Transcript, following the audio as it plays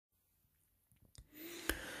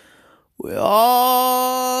We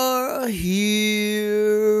are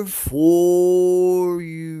here for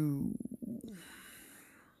you.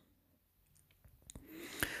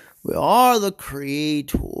 We are the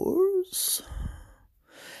creators,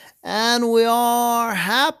 and we are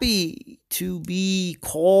happy to be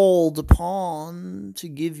called upon to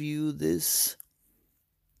give you this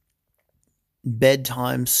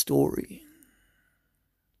bedtime story.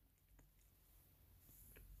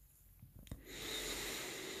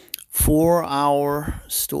 For our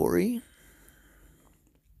story,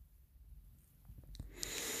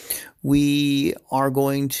 we are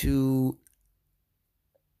going to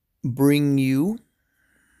bring you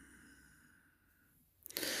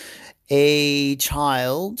a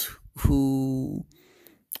child who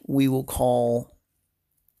we will call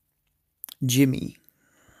Jimmy.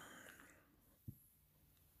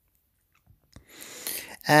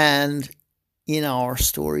 And in our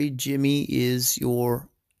story, Jimmy is your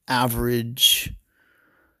average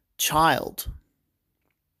child.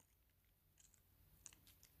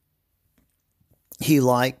 He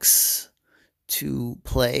likes to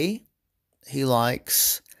play. He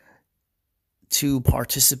likes to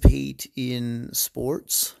participate in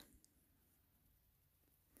sports.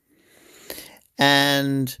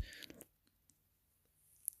 And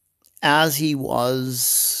as he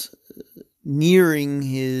was nearing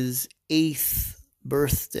his 8th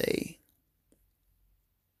birthday,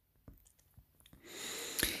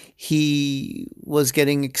 he was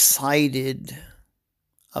getting excited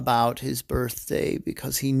about his birthday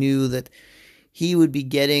because he knew that he would be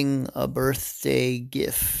getting a birthday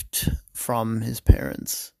gift from his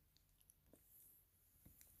parents.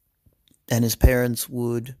 And his parents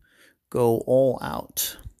would go all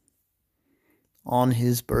out on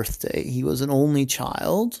his birthday. He was an only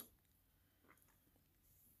child,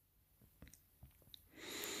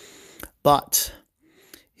 but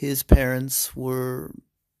his parents were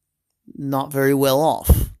not very well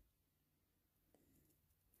off.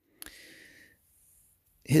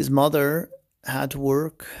 His mother had to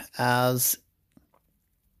work as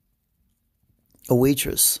a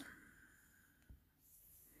waitress,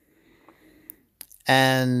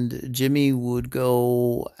 and Jimmy would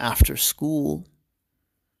go after school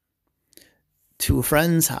to a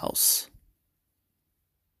friend's house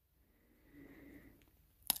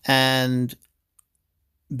and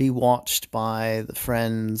be watched by the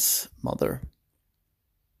friend's mother,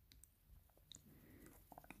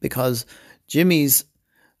 because Jimmy's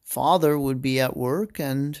father would be at work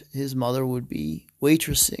and his mother would be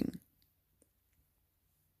waitressing.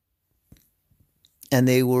 And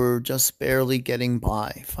they were just barely getting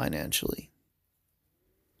by financially.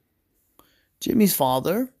 Jimmy's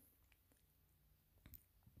father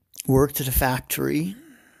worked at a factory,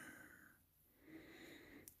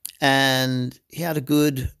 and he had a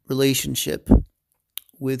good relationship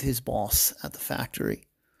with his boss at the factory.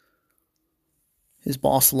 His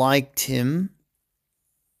boss liked him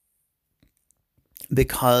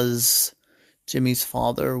because Jimmy's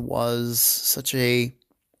father was such a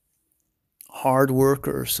hard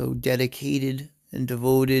worker, so dedicated and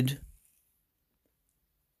devoted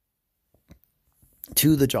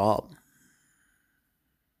to the job.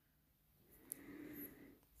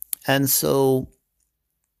 And so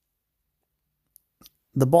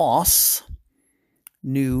the boss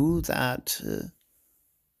knew that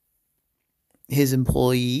his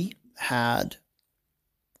employee had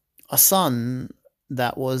a son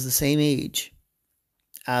that was the same age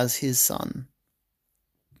as his son.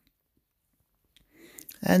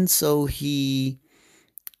 And so he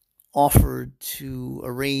offered to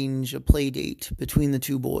arrange a play date between the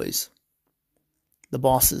two boys. The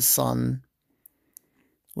boss's son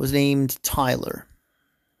was named Tyler.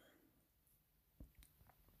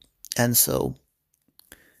 And so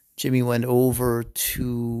Jimmy went over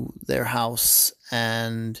to their house,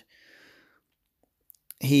 and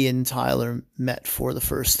he and Tyler met for the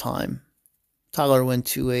first time. Tyler went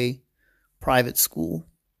to a private school,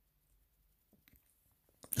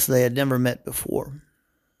 so they had never met before.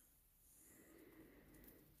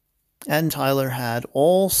 And Tyler had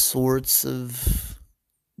all sorts of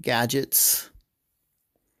gadgets,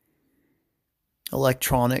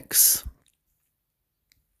 electronics,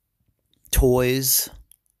 toys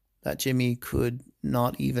that Jimmy could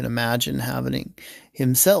not even imagine having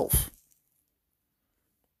himself.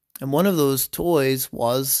 And one of those toys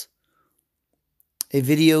was a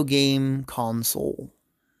video game console.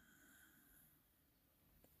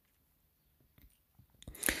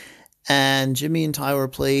 And Jimmy and Tyler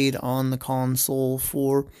played on the console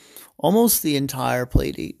for almost the entire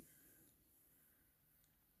play date.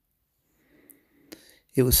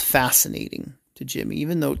 It was fascinating to Jimmy,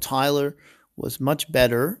 even though Tyler was much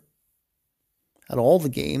better at all the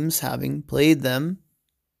games, having played them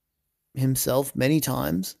himself many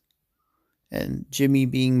times, and Jimmy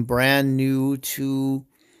being brand new to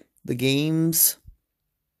the games.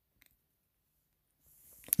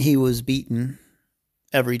 He was beaten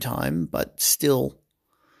every time, but still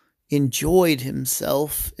enjoyed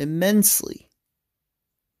himself immensely.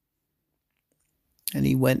 And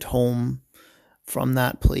he went home from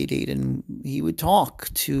that play date, and he would talk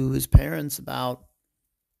to his parents about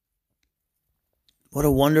what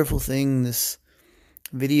a wonderful thing this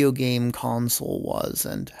video game console was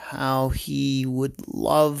and how he would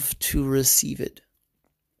love to receive it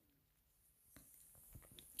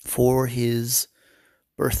for his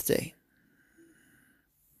birthday.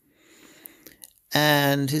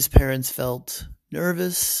 And his parents felt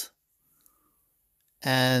nervous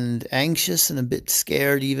and anxious and a bit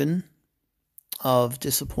scared even of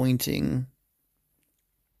disappointing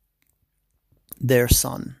their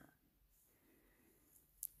son.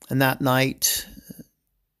 And that night,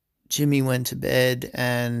 Jimmy went to bed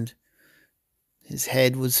and his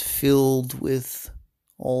head was filled with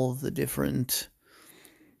all of the different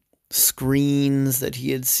screens that he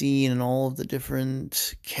had seen and all of the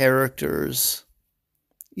different characters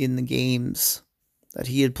in the games that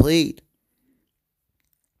he had played.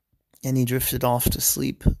 And he drifted off to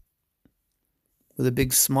sleep with a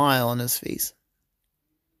big smile on his face.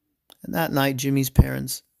 And that night, Jimmy's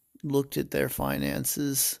parents looked at their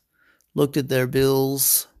finances, looked at their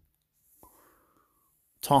bills,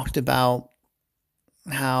 talked about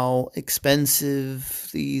how expensive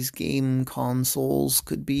these game consoles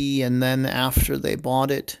could be, and then after they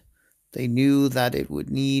bought it, they knew that it would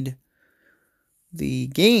need the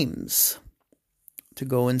games to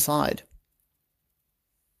go inside.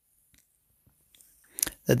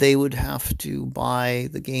 That they would have to buy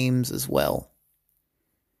the games as well.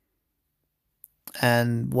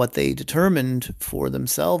 And what they determined for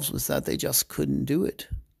themselves was that they just couldn't do it.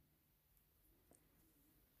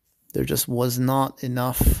 There just was not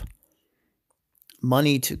enough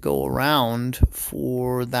money to go around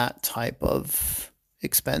for that type of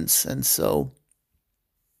expense. And so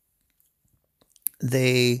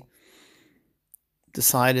they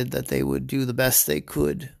decided that they would do the best they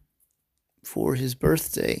could for his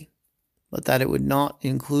birthday, but that it would not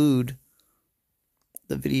include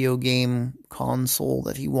the video game console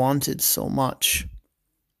that he wanted so much.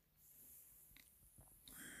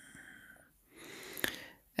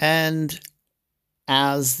 And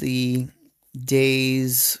as the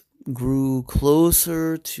days grew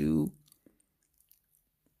closer to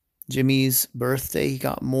Jimmy's birthday, he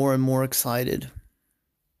got more and more excited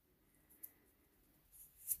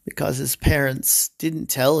because his parents didn't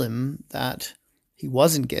tell him that he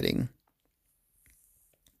wasn't getting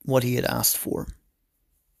what he had asked for.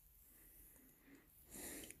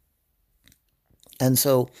 And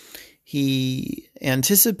so he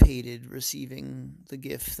anticipated receiving the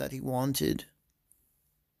gift that he wanted.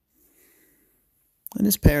 And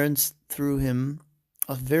his parents threw him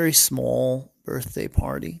a very small birthday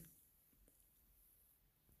party.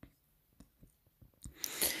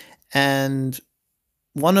 And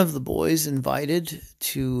one of the boys invited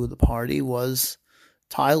to the party was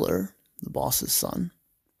Tyler, the boss's son.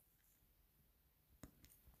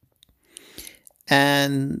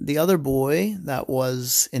 And the other boy that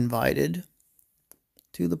was invited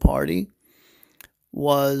to the party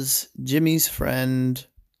was Jimmy's friend,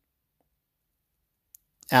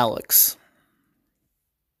 Alex.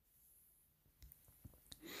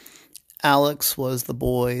 Alex was the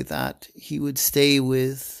boy that he would stay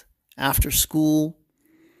with after school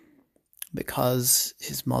because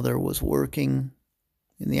his mother was working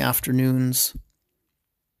in the afternoons.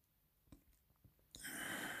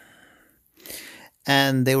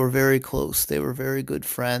 And they were very close. They were very good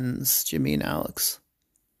friends, Jimmy and Alex.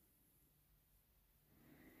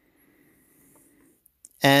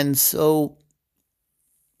 And so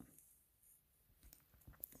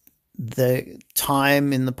the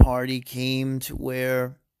time in the party came to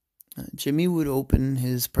where Jimmy would open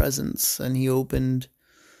his presents, and he opened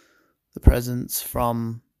the presents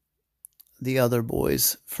from the other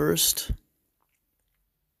boys first.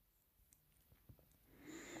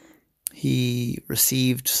 He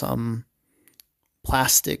received some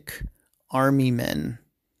plastic army men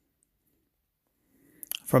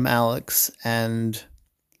from Alex and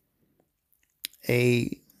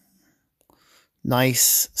a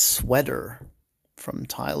nice sweater from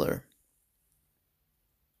Tyler.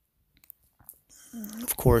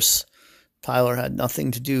 Of course, Tyler had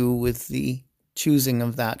nothing to do with the choosing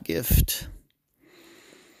of that gift.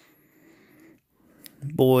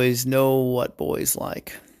 Boys know what boys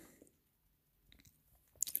like.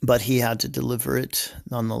 But he had to deliver it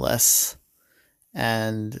nonetheless.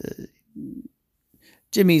 And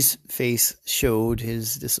Jimmy's face showed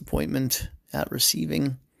his disappointment at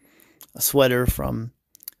receiving a sweater from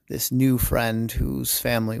this new friend whose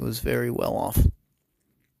family was very well off.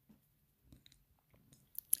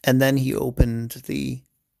 And then he opened the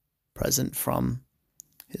present from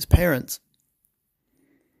his parents.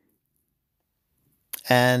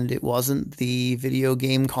 And it wasn't the video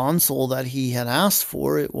game console that he had asked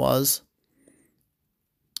for. It was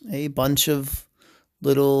a bunch of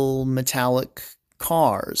little metallic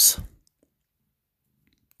cars,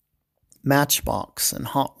 Matchbox and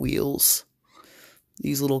Hot Wheels.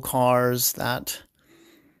 These little cars that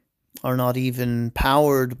are not even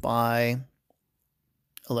powered by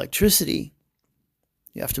electricity.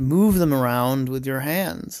 You have to move them around with your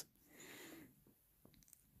hands.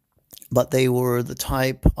 But they were the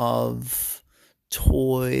type of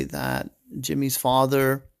toy that Jimmy's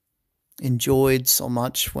father enjoyed so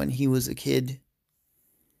much when he was a kid.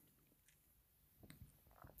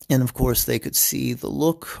 And of course, they could see the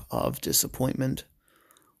look of disappointment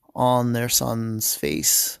on their son's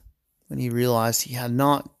face when he realized he had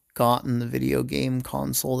not gotten the video game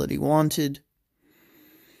console that he wanted.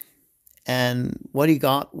 And what he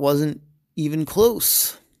got wasn't even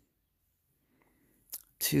close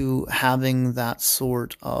to having that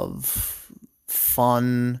sort of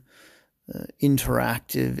fun,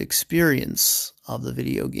 interactive experience of the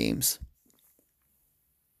video games.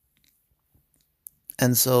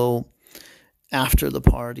 And so after the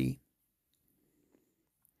party,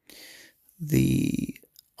 the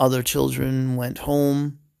other children went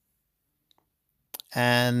home,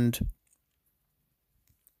 and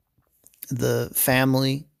the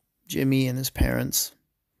family, Jimmy and his parents,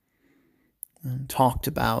 talked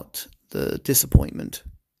about the disappointment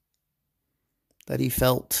that he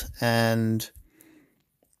felt, and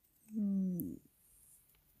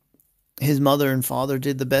his mother and father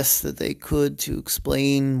did the best that they could to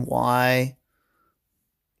explain why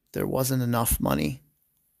there wasn't enough money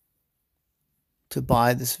to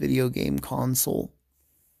buy this video game console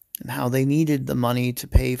and how they needed the money to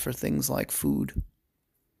pay for things like food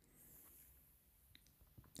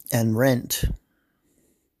and rent.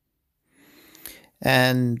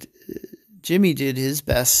 And Jimmy did his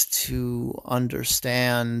best to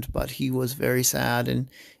understand, but he was very sad, and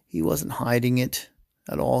he wasn't hiding it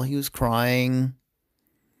at all. He was crying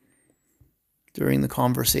during the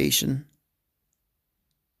conversation.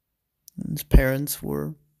 And his parents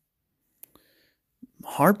were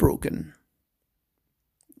heartbroken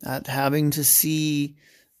at having to see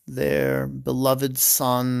their beloved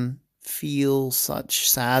son feel such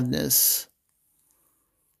sadness.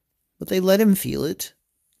 But they let him feel it.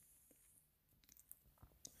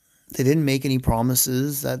 They didn't make any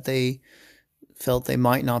promises that they felt they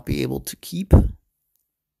might not be able to keep.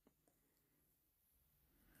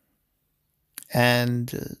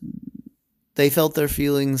 And they felt their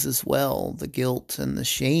feelings as well, the guilt and the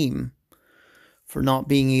shame for not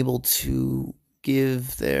being able to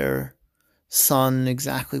give their son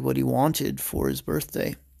exactly what he wanted for his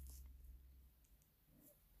birthday.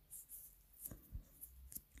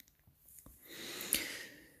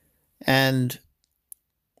 And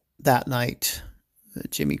that night,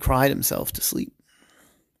 Jimmy cried himself to sleep.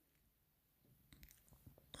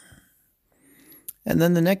 And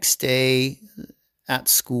then the next day at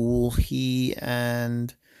school, he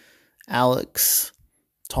and Alex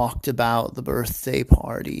talked about the birthday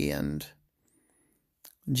party, and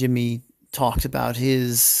Jimmy talked about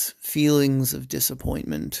his feelings of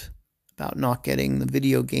disappointment about not getting the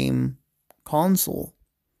video game console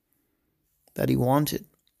that he wanted.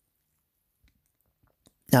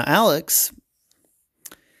 Now, Alex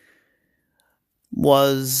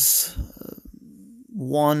was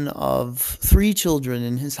one of 3 children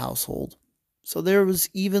in his household, so there was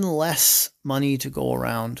even less money to go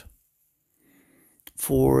around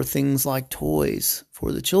for things like toys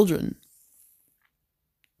for the children.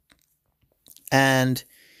 And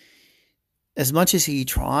as much as he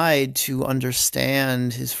tried to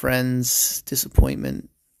understand his friend's disappointment,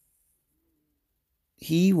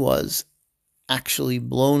 he was actually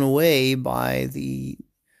blown away by the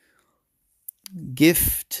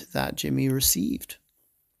gift that Jimmy received.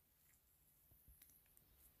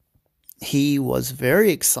 He was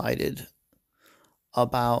very excited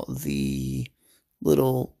about the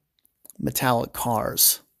little metallic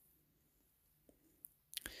cars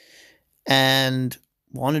and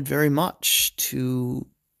wanted very much to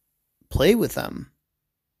play with them.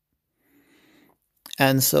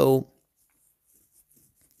 And so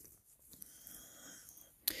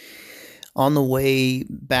On the way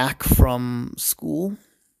back from school,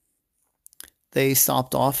 they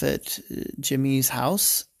stopped off at Jimmy's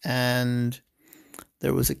house, and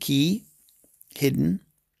there was a key hidden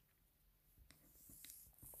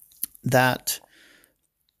that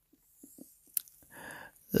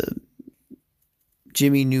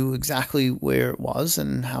Jimmy knew exactly where it was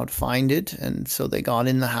and how to find it. And so they got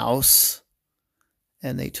in the house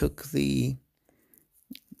and they took the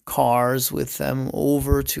cars with them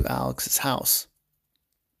over to Alex's house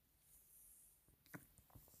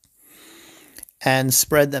and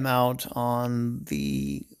spread them out on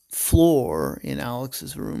the floor in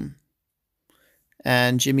Alex's room.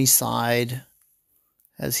 And Jimmy sighed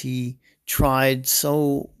as he tried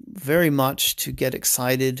so very much to get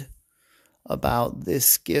excited about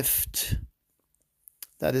this gift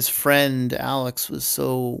that his friend Alex was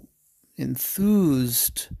so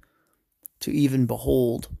enthused to even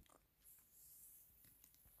behold.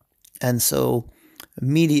 And so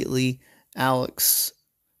immediately Alex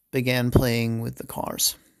began playing with the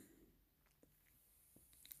cars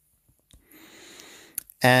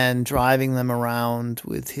and driving them around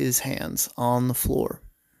with his hands on the floor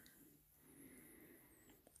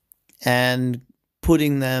and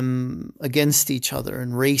putting them against each other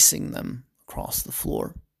and racing them across the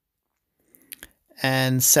floor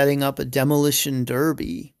and setting up a demolition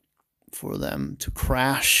derby for them to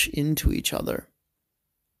crash into each other,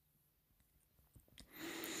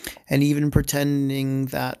 and even pretending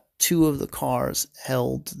that two of the cars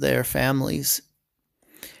held their families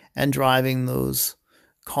and driving those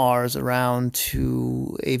cars around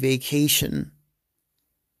to a vacation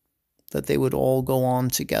that they would all go on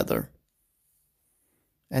together.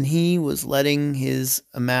 And he was letting his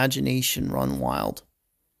imagination run wild.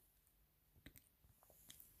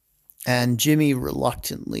 And Jimmy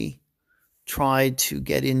reluctantly tried to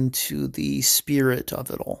get into the spirit of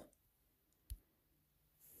it all.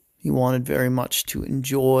 He wanted very much to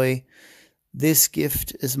enjoy this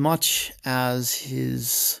gift as much as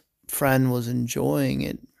his friend was enjoying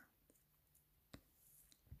it.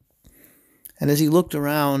 And as he looked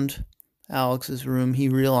around Alex's room, he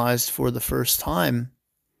realized for the first time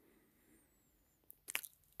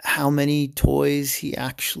how many toys he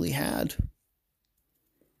actually had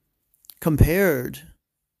compared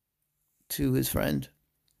to his friend.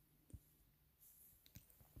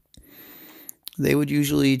 They would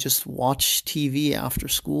usually just watch TV after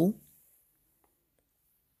school,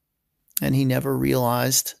 and he never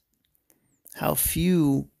realized how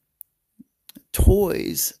few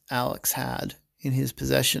toys Alex had in his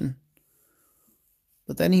possession.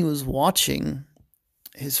 But then he was watching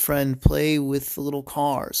his friend play with the little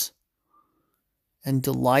cars and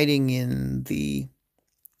delighting in the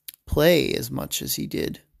play as much as he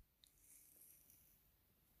did.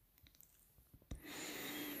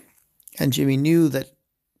 And Jimmy knew that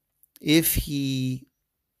if he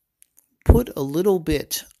put a little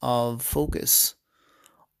bit of focus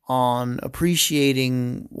on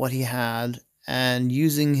appreciating what he had and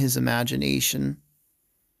using his imagination,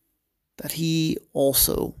 that he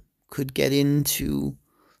also could get into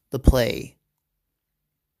the play.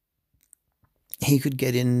 He could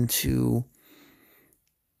get into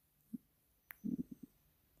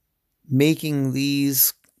making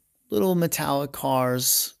these little metallic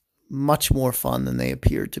cars much more fun than they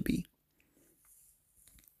appeared to be.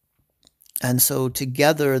 And so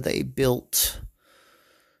together they built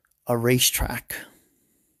a racetrack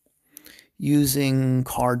using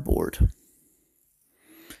cardboard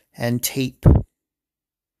and tape.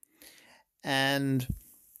 And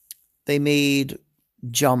they made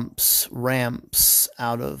jumps, ramps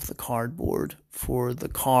out of the cardboard for the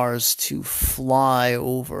cars to fly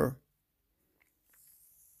over.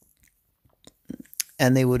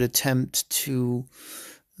 And they would attempt to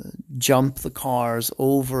jump the cars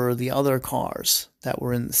over the other cars that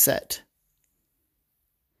were in the set.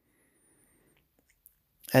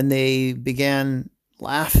 And they began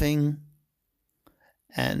laughing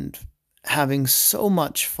and having so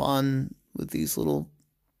much fun with these little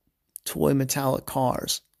toy metallic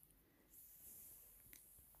cars.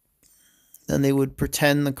 Then they would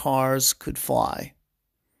pretend the cars could fly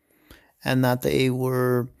and that they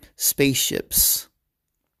were spaceships.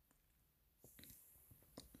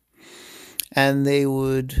 And they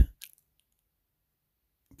would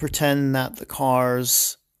pretend that the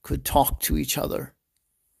cars could talk to each other.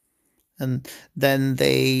 And then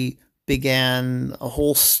they began a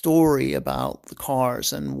whole story about the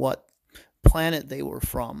cars and what planet they were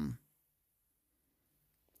from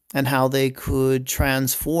and how they could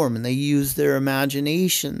transform. And they used their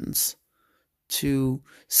imaginations to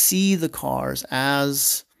see the cars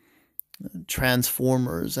as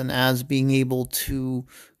transformers and as being able to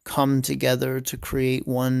come together to create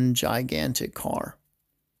one gigantic car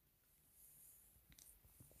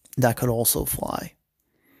that could also fly.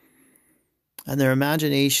 And their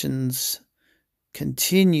imaginations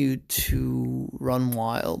continued to run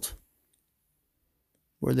wild,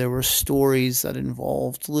 where there were stories that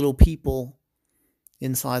involved little people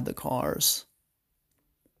inside the cars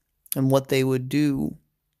and what they would do,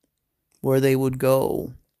 where they would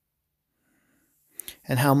go,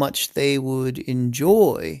 and how much they would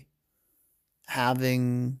enjoy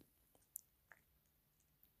having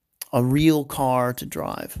a real car to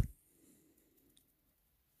drive.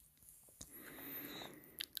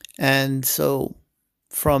 And so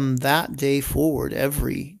from that day forward,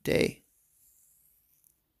 every day,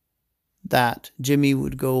 that Jimmy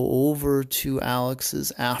would go over to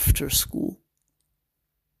Alex's after school.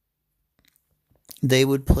 They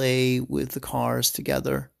would play with the cars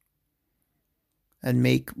together and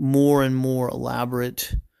make more and more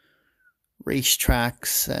elaborate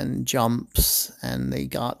racetracks and jumps, and they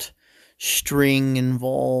got string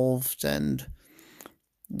involved, and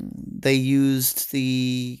they used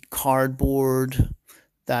the cardboard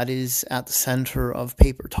that is at the center of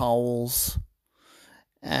paper towels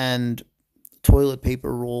and toilet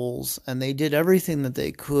paper rolls, and they did everything that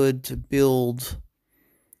they could to build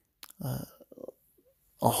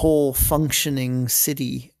a whole functioning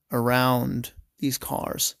city around these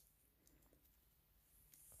cars.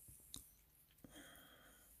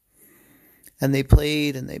 And they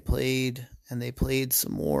played and they played and they played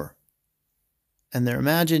some more. And their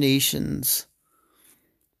imaginations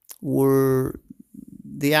were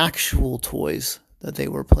the actual toys that they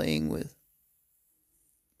were playing with.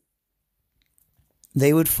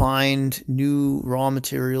 They would find new raw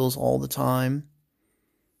materials all the time,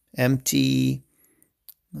 empty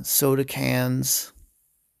soda cans,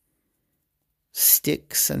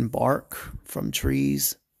 sticks and bark from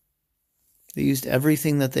trees. They used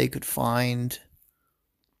everything that they could find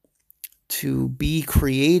to be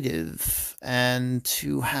creative and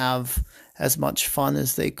to have as much fun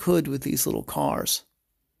as they could with these little cars.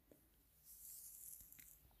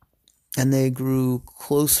 And they grew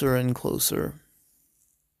closer and closer.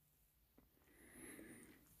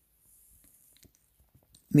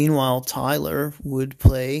 Meanwhile, Tyler would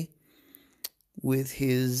play with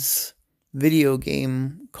his video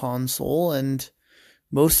game console, and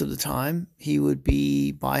most of the time he would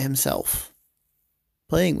be by himself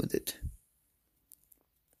playing with it.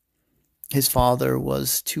 His father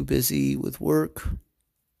was too busy with work.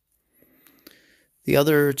 The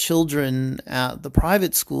other children at the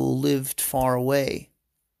private school lived far away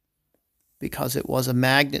because it was a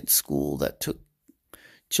magnet school that took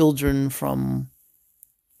children from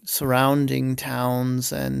surrounding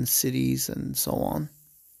towns and cities and so on.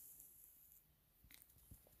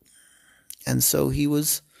 And so he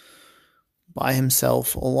was by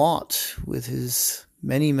himself a lot with his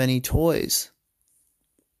many, many toys.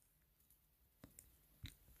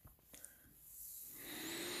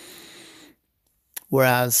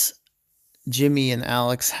 Whereas Jimmy and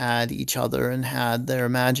Alex had each other and had their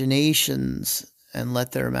imaginations and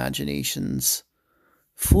let their imaginations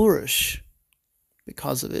flourish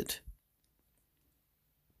because of it.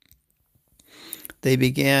 They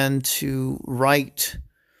began to write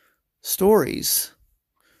stories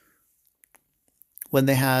when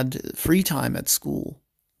they had free time at school,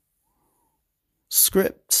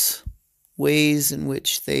 scripts, ways in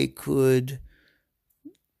which they could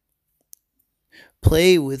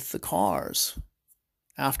play with the cars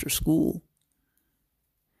after school.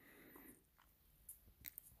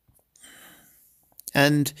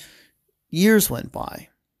 And years went by,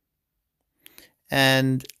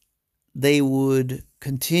 and they would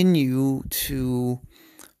continue to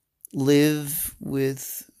live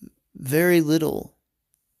with very little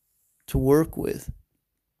to work with.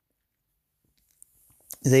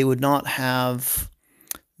 They would not have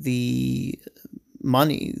the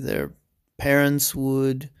money. Their parents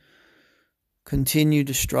would continue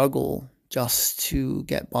to struggle just to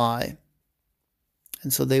get by.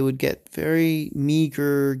 And so they would get very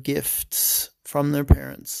meager gifts from their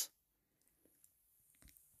parents.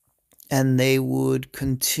 And they would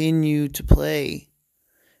continue to play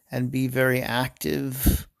and be very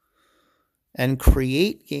active and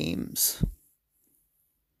create games.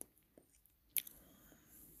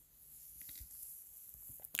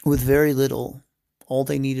 With very little. All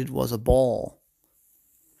they needed was a ball,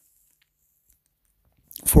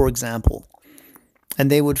 for example. And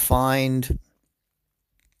they would find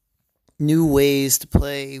new ways to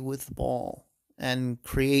play with the ball and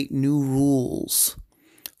create new rules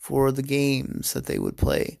for the games that they would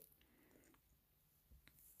play.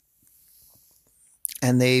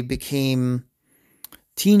 and they became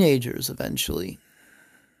teenagers eventually.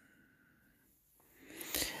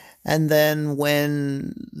 And then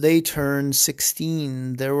when they turned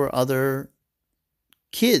 16, there were other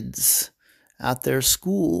kids at their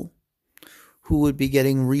school who would be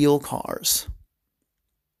getting real cars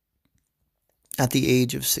at the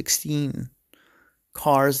age of 16.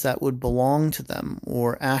 Cars that would belong to them,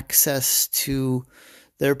 or access to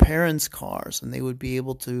their parents' cars, and they would be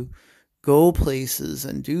able to go places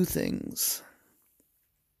and do things.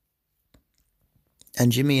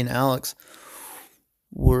 And Jimmy and Alex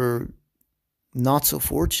were not so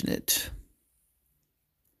fortunate.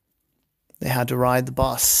 They had to ride the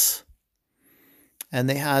bus, and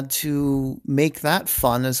they had to make that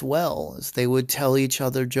fun as well, as they would tell each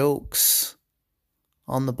other jokes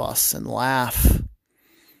on the bus and laugh.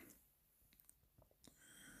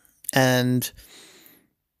 And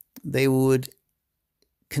they would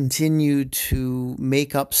continue to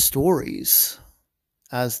make up stories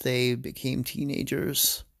as they became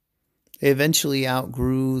teenagers. They eventually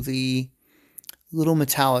outgrew the little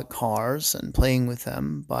metallic cars and playing with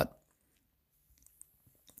them, but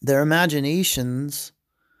their imaginations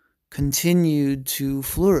continued to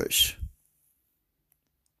flourish.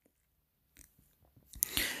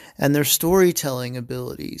 And their storytelling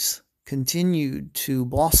abilities continued to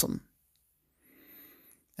blossom.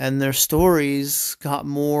 And their stories got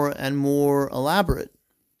more and more elaborate.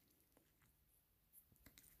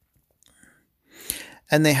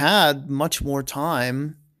 And they had much more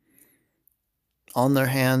time on their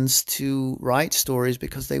hands to write stories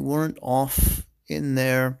because they weren't off in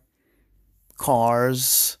their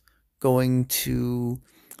cars going to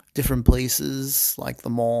different places like the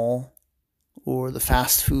mall or the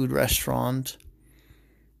fast food restaurant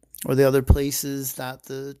or the other places that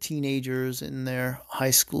the teenagers in their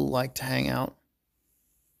high school like to hang out.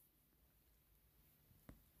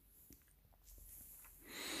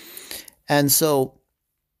 And so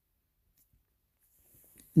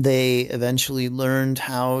they eventually learned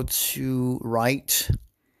how to write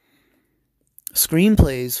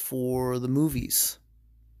screenplays for the movies,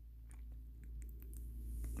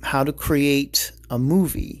 how to create a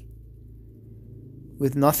movie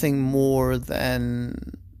with nothing more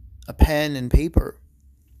than a pen and paper.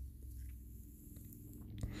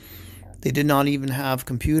 They did not even have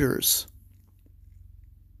computers.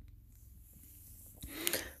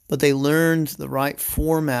 But they learned the right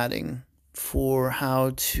formatting for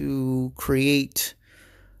how to create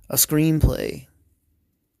a screenplay.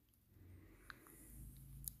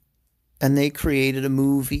 And they created a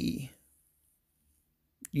movie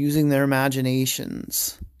using their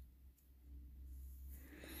imaginations.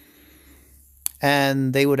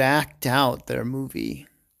 And they would act out their movie.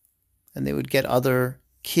 And they would get other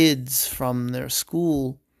kids from their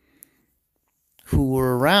school who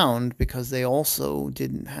were around because they also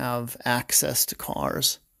didn't have access to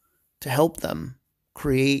cars to help them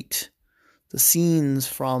create the scenes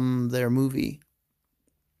from their movie.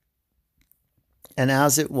 And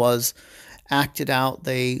as it was acted out,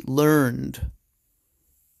 they learned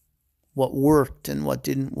what worked and what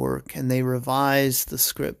didn't work, and they revised the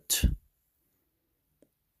script.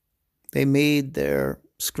 They made their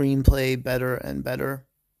screenplay better and better.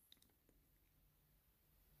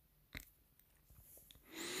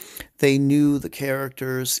 They knew the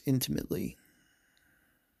characters intimately.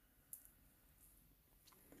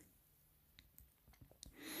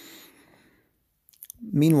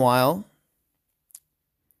 Meanwhile,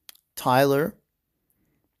 Tyler,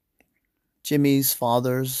 Jimmy's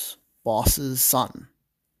father's boss's son,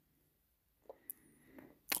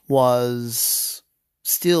 was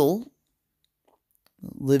still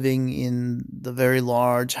living in the very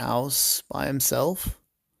large house by himself.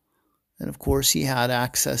 And of course, he had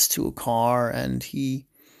access to a car, and he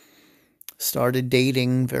started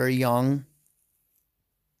dating very young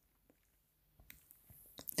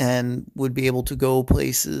and would be able to go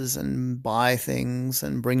places and buy things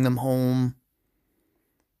and bring them home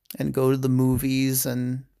and go to the movies.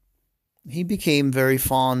 And he became very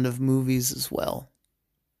fond of movies as well.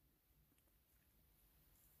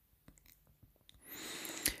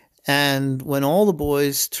 And when all the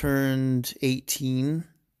boys turned 18,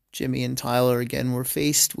 Jimmy and Tyler again were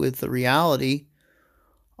faced with the reality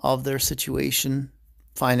of their situation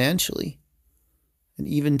financially. And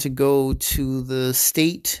even to go to the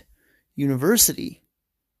state university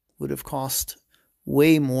would have cost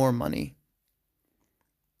way more money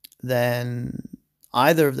than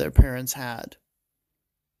either of their parents had.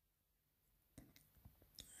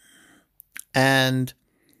 And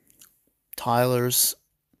Tyler's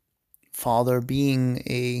father, being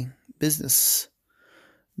a businessman,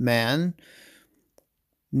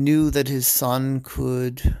 knew that his son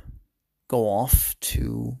could go off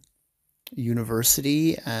to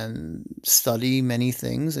university and study many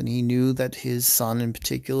things, and he knew that his son in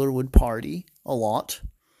particular would party a lot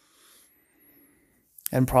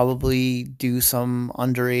and probably do some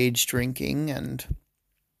underage drinking and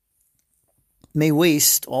may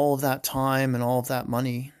waste all of that time and all of that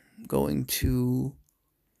money going to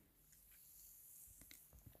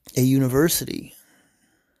a university.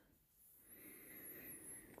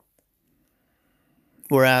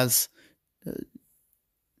 Whereas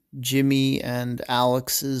Jimmy and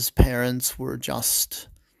Alex's parents were just,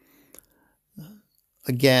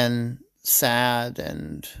 again, sad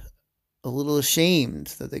and a little ashamed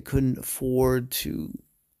that they couldn't afford to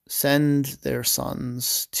send their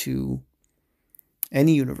sons to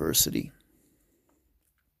any university.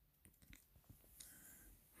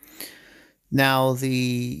 Now,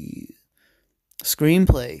 the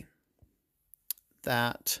screenplay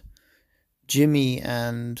that Jimmy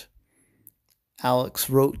and Alex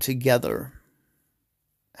wrote together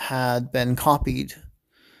had been copied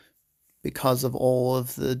because of all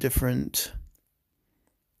of the different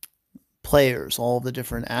players, all the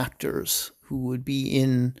different actors who would be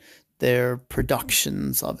in their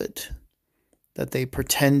productions of it that they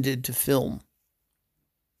pretended to film.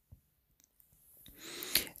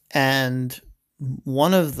 And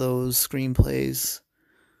one of those screenplays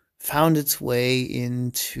found its way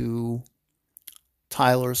into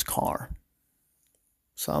Tyler's car.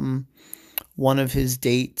 One of his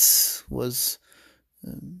dates was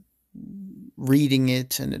reading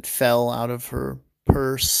it, and it fell out of her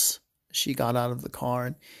purse. She got out of the car,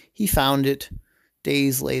 and he found it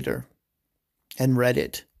days later and read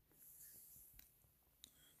it.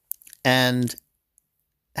 And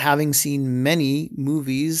having seen many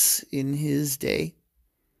movies in his day,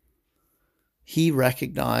 he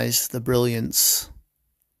recognized the brilliance.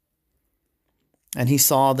 And he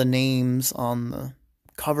saw the names on the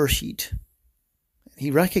cover sheet.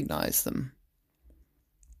 He recognized them.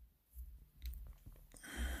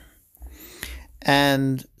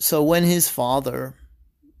 And so when his father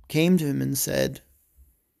came to him and said,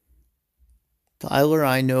 "Tyler,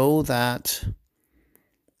 I know that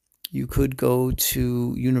you could go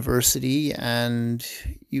to university and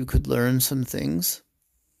you could learn some things.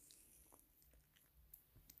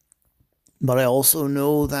 But I also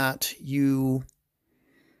know that you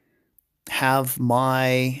have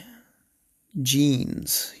my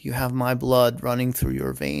genes. You have my blood running through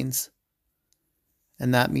your veins.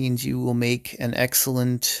 And that means you will make an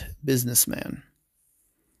excellent businessman,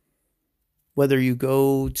 whether you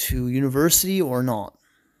go to university or not.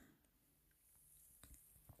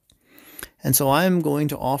 And so I'm going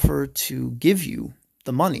to offer to give you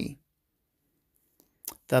the money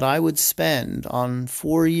that I would spend on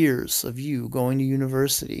 4 years of you going to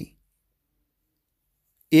university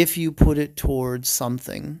if you put it towards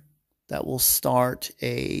something that will start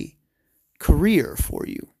a career for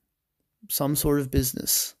you, some sort of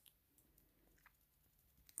business."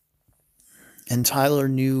 And Tyler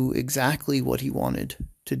knew exactly what he wanted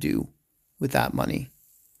to do with that money.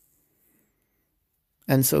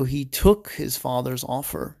 And so he took his father's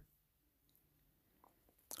offer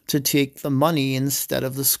to take the money instead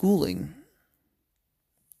of the schooling.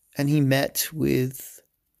 And he met with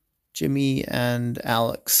Jimmy and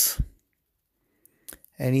Alex.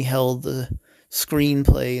 And he held the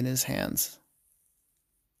screenplay in his hands.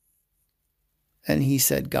 And he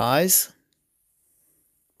said, "Guys,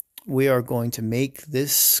 we are going to make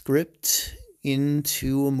this script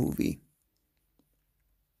into a movie."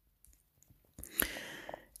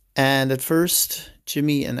 And at first,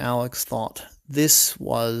 Jimmy and Alex thought this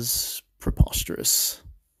was preposterous,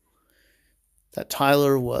 that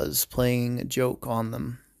Tyler was playing a joke on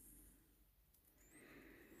them.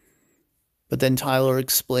 But then Tyler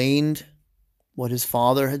explained what his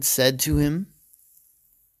father had said to him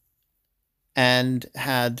and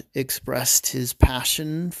had expressed his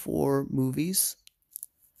passion for movies.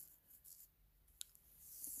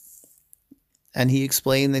 And he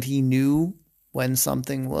explained that he knew when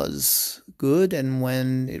something was good and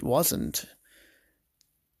when it wasn't.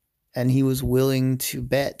 And he was willing to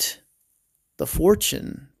bet the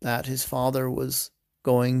fortune that his father was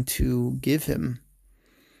going to give him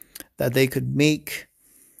that they could make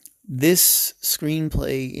this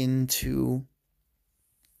screenplay into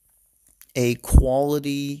a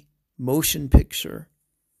quality motion picture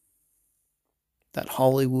that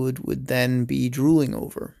Hollywood would then be drooling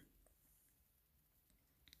over.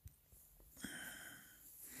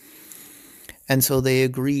 And so they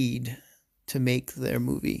agreed to make their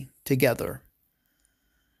movie together.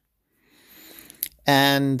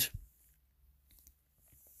 And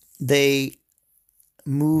they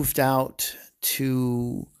moved out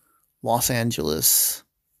to Los Angeles,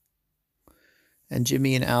 and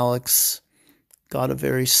Jimmy and Alex got a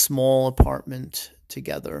very small apartment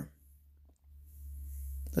together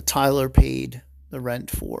that Tyler paid the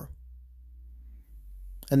rent for.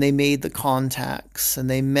 And they made the contacts, and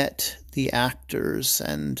they met the actors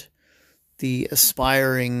and the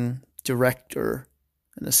aspiring director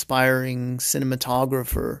and aspiring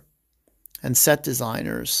cinematographer and set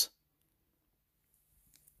designers.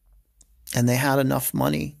 And they had enough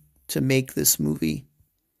money to make this movie.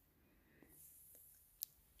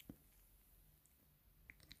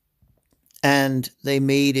 And they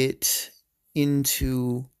made it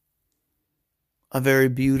into a very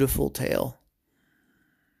beautiful tale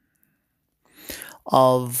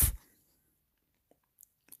of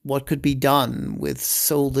what could be done with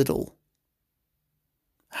so little,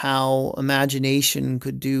 how imagination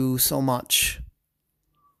could do so much,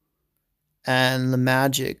 and the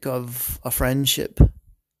magic of a friendship.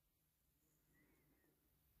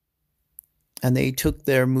 And they took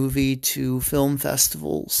their movie to film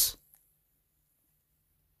festivals.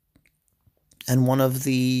 And one of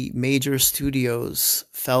the major studios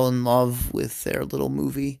fell in love with their little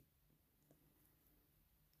movie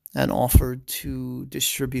and offered to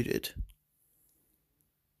distribute it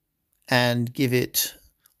and give it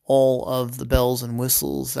all of the bells and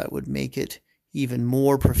whistles that would make it even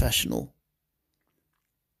more professional.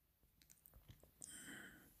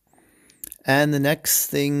 And the next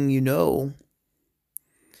thing you know,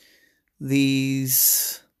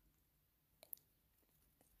 these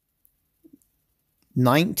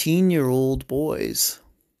 19-year-old boys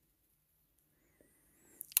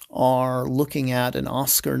are looking at an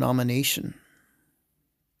Oscar nomination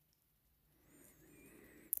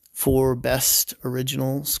for Best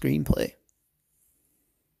Original Screenplay.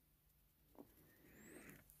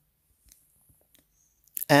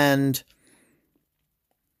 And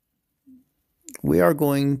we are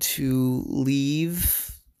going to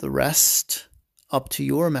leave the rest up to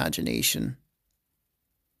your imagination.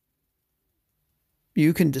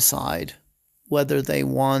 You can decide whether they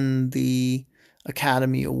won the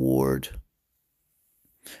Academy Award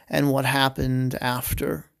and what happened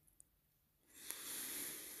after,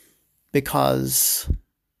 because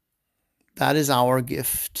that is our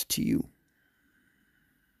gift to you.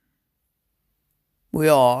 We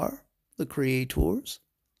are the creators,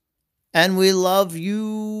 and we love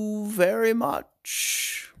you very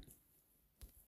much.